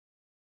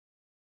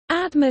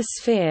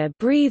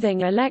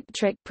Atmosphere-breathing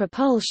electric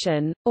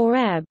propulsion, or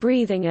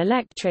air-breathing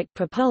electric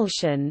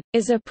propulsion,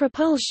 is a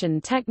propulsion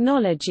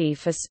technology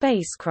for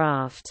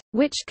spacecraft,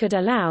 which could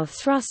allow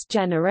thrust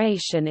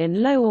generation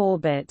in low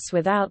orbits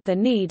without the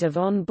need of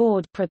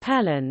onboard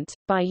propellant,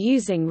 by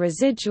using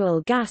residual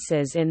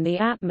gases in the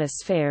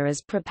atmosphere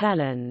as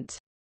propellant.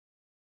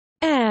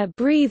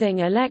 Air-breathing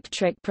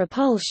electric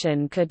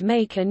propulsion could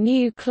make a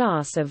new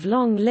class of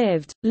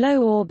long-lived,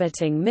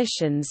 low-orbiting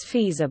missions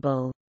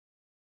feasible.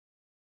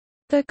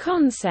 The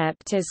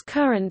concept is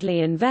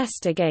currently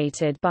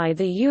investigated by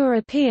the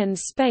European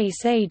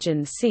Space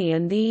Agency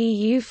and the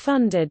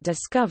EU-funded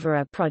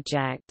Discoverer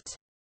project.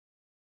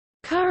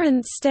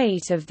 Current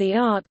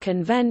state-of-the-art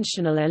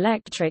conventional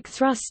electric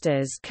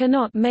thrusters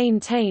cannot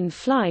maintain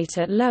flight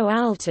at low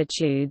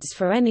altitudes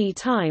for any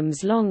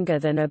times longer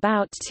than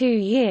about 2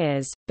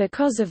 years,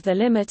 because of the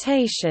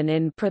limitation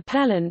in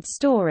propellant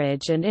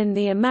storage and in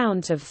the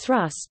amount of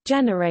thrust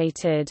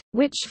generated,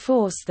 which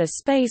force the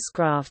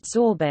spacecraft's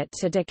orbit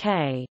to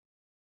decay.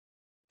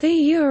 The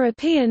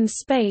European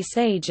Space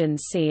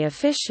Agency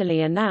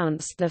officially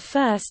announced the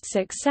first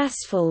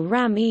successful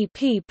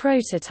RAM-EP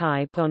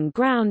prototype on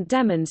ground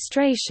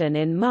demonstration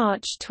in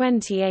March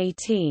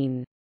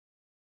 2018.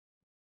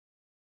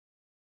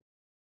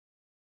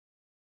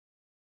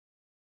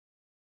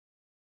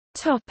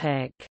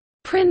 Topic: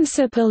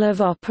 Principle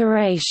of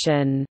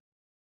operation.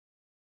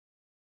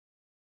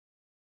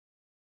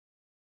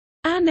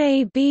 An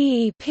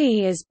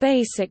ABEP is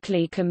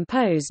basically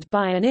composed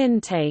by an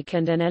intake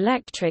and an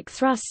electric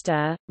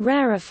thruster.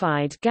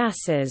 Rarefied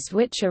gases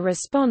which are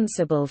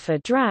responsible for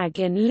drag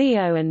in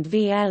LEO and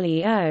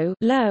VLEO,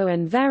 low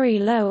and very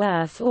low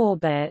Earth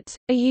orbit,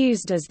 are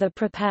used as the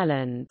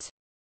propellant.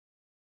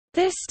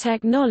 This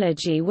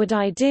technology would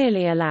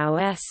ideally allow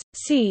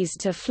SCs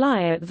to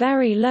fly at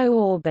very low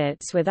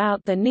orbits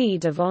without the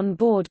need of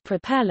onboard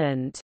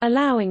propellant,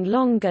 allowing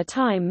longer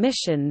time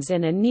missions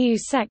in a new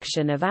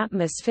section of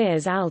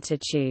atmosphere's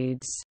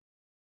altitudes.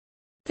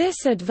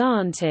 This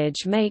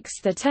advantage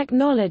makes the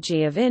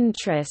technology of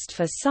interest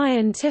for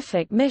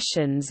scientific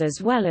missions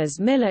as well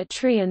as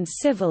military and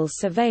civil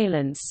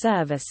surveillance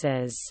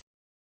services.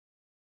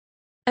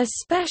 A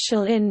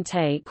special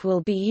intake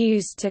will be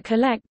used to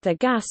collect the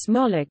gas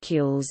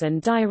molecules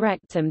and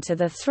direct them to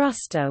the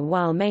thruster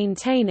while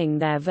maintaining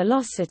their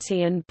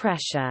velocity and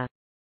pressure.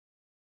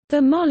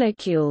 The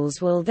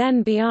molecules will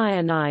then be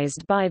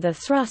ionized by the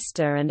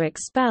thruster and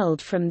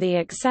expelled from the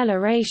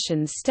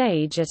acceleration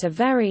stage at a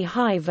very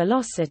high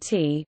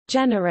velocity,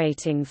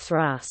 generating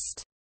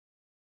thrust.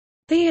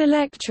 The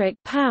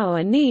electric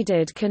power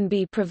needed can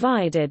be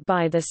provided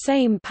by the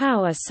same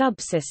power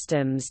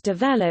subsystems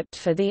developed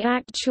for the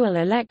actual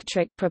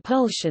electric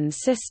propulsion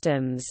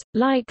systems,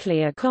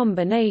 likely a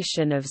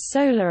combination of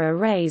solar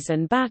arrays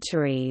and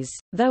batteries,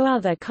 though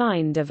other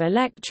kind of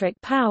electric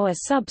power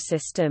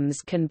subsystems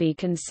can be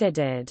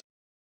considered.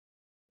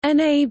 An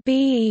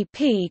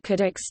ABEP could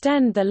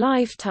extend the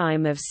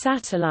lifetime of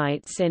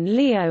satellites in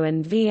LEO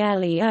and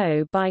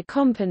VLEO by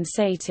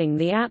compensating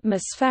the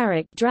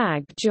atmospheric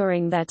drag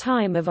during their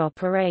time of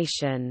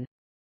operation.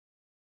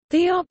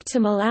 The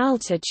optimal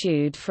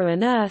altitude for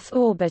an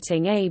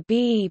Earth-orbiting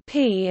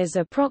ABEP is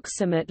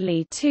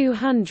approximately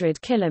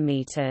 200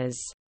 kilometers.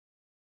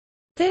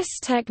 This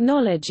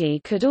technology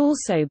could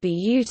also be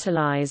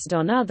utilized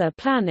on other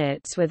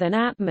planets with an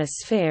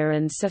atmosphere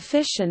and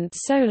sufficient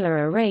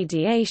solar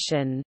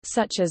irradiation,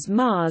 such as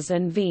Mars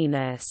and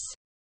Venus.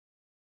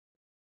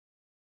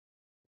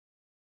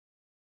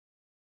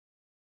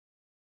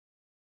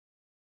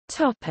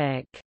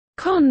 Topic: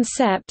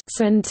 Concepts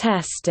and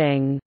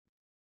testing.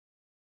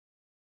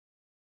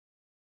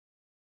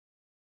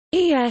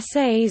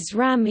 ESA's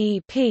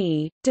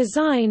RAM-EP,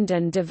 designed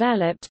and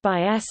developed by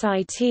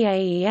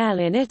SITAEL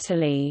in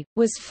Italy,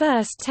 was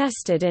first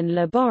tested in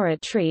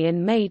laboratory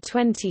in May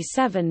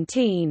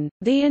 2017.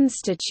 The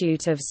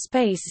Institute of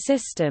Space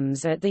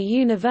Systems at the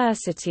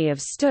University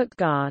of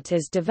Stuttgart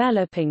is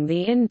developing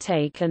the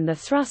intake and the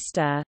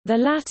thruster, the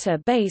latter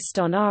based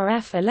on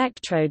RF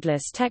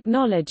electrodeless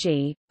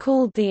technology,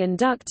 called the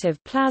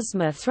inductive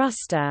plasma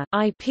thruster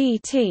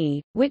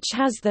 (IPT), which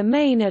has the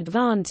main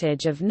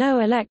advantage of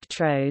no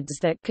electrodes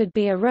that could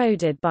be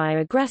eroded by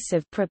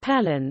aggressive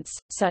propellants,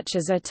 such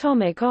as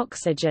atomic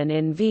oxygen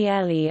in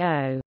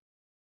VLEO.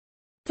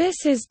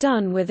 This is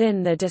done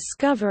within the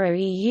Discoverer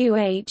EU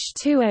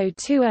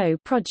H2020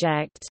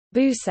 project.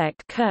 Busek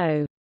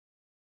Co.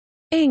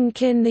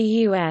 Inc. in the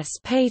U.S.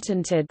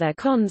 patented their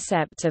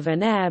concept of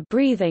an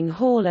air-breathing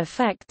Hall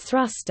effect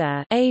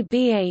thruster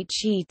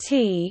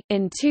 (ABHET)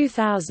 in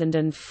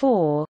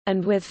 2004,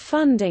 and with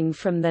funding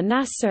from the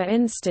NASA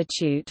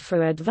Institute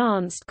for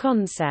Advanced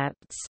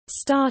Concepts,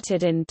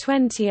 started in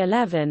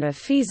 2011 a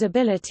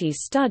feasibility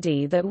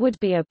study that would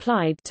be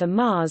applied to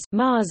Mars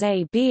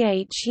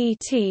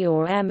ABHET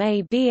or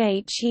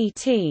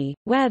MABHET,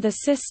 where the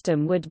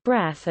system would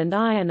breath and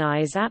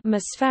ionize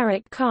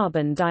atmospheric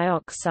carbon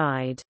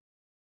dioxide.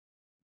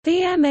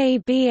 The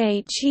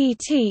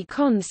MABHET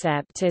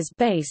concept is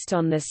based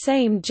on the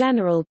same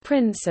general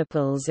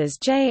principles as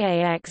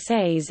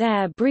JAXA's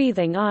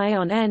air-breathing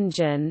ion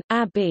engine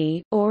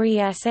or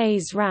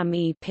ESA's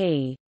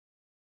RAM-EP.